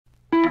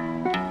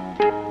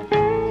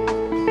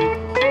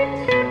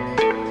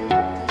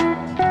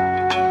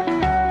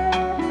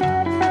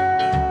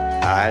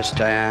I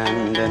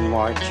stand and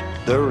watch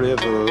the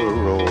river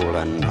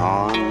rolling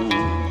on.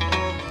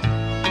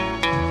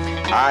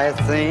 I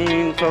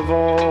think of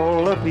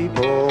all the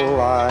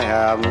people I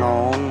have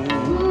known.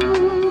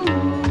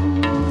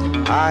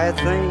 I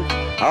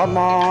think of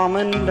Mom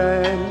and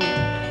Dad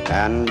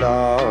and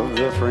of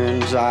the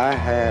friends I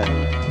had.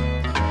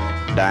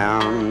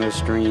 Down the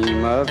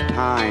stream of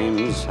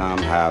time some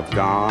have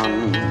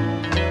gone.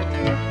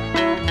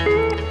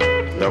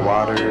 The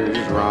water's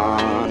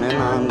running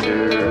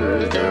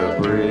under the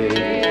bridge.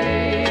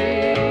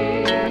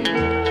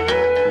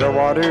 The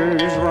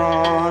water's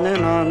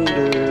running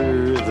under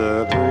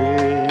the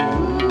bridge.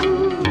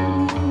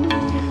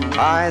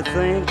 I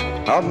think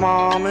of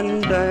Mom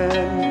and Dad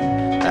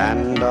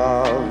and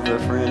of the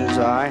friends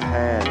I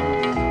had.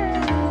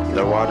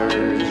 The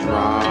water's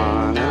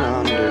running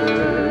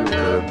under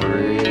the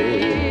bridge.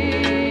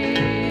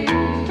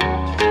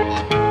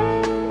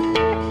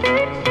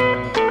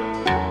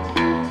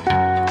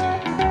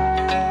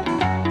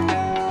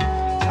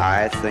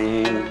 I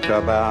think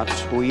about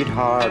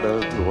sweetheart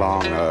of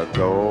long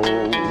ago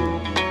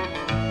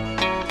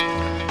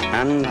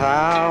and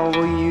how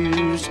we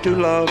used to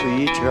love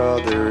each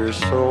other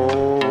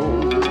so.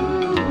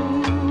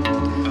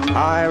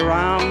 I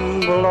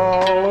ramble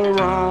all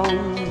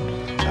around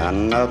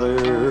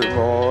another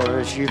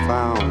boy she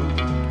found.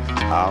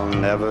 I'll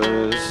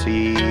never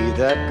see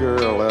that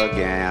girl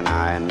again,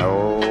 I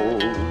know.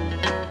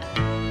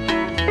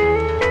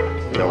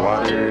 The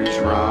water's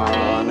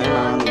running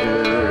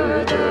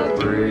under the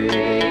bridge.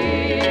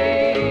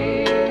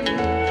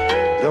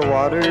 The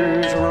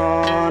water's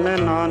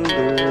running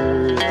under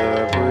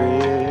the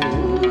bridge.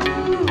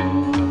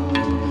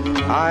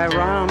 I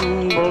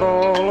rambled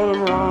all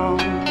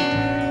around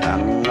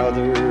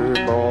another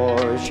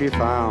boy she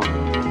found.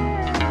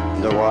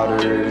 The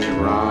water's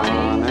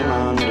running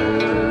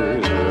under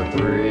the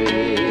bridge.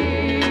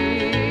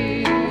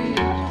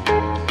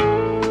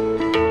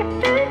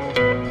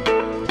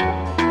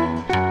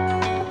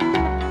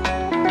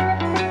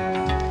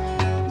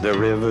 The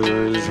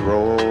river's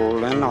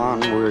rolling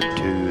onward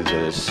to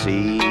the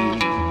sea.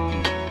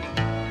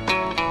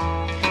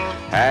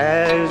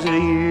 As the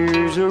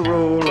years are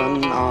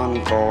rolling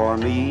on for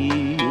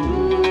me,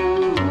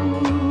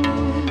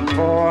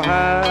 for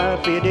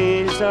happy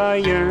days I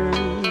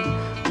yearn,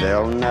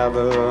 they'll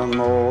never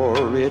more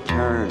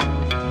return.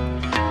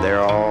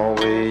 They're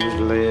always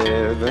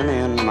living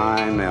in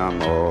my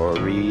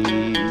memory.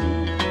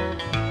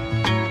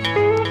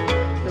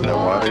 The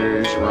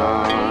water's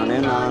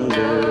running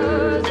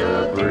under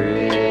the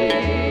bridge.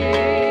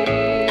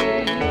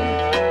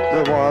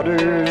 The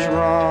water's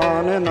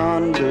running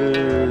under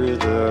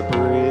the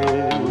bridge.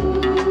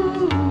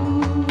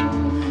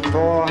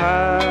 For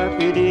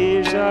happy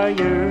days I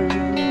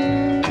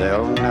yearn,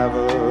 they'll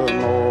never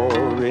more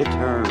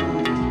return.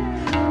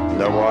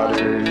 The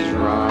water's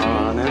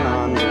running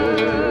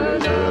under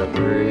the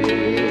bridge.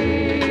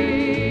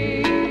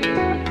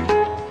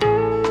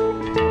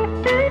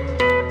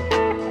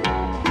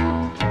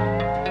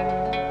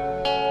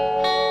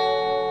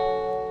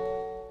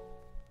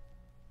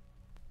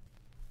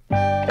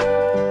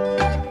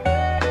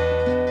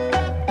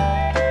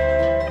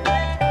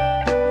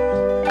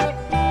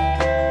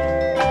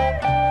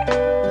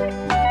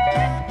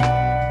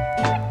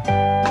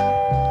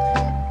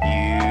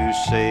 You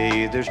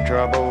say there's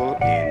trouble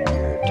in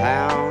your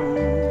town.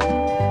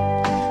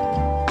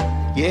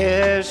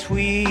 Yes,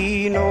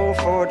 we know,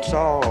 for it's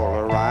all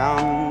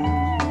around.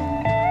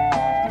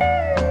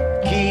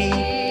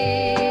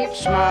 Keep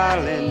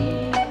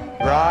smiling,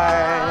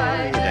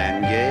 bright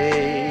and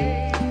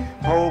gay.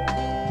 Hope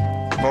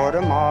for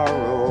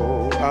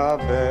tomorrow a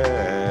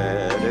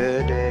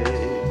better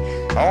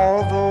day.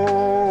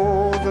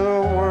 Although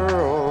the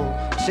world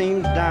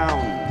seems down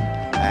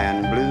and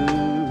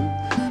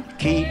blue,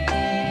 keep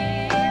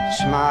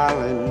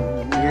smiling,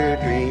 your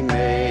dream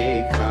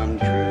may come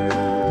true.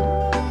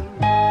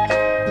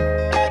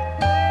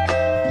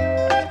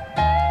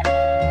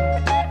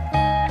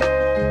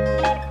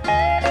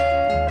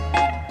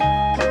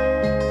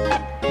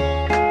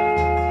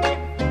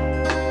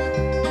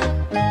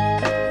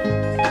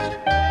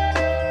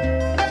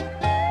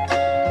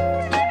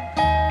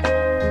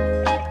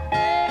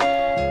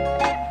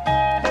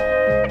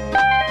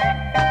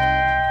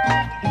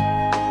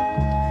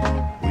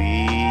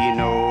 We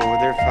know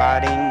they're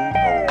fighting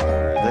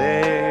over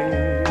there.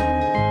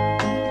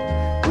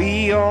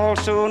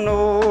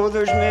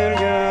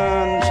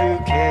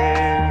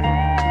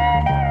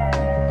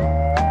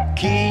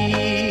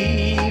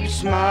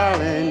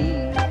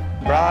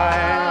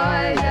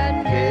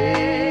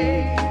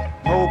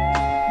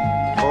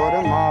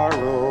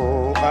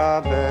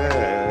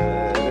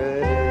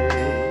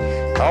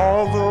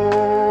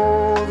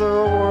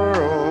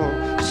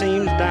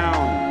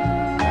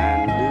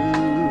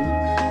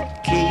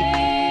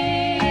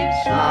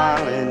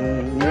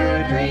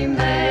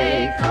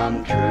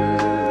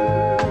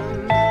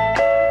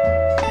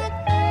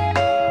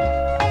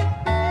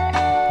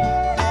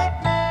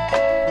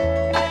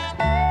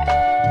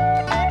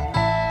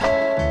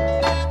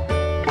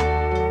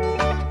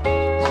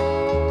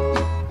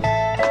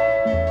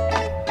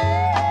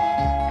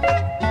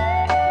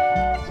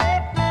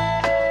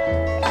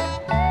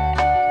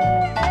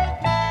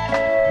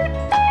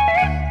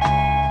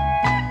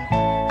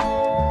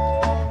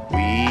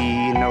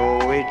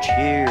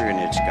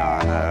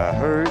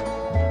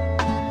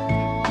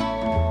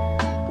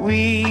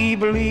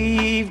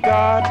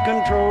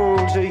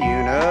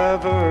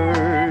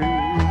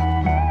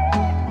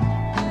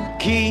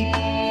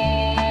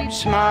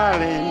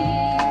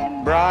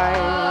 bright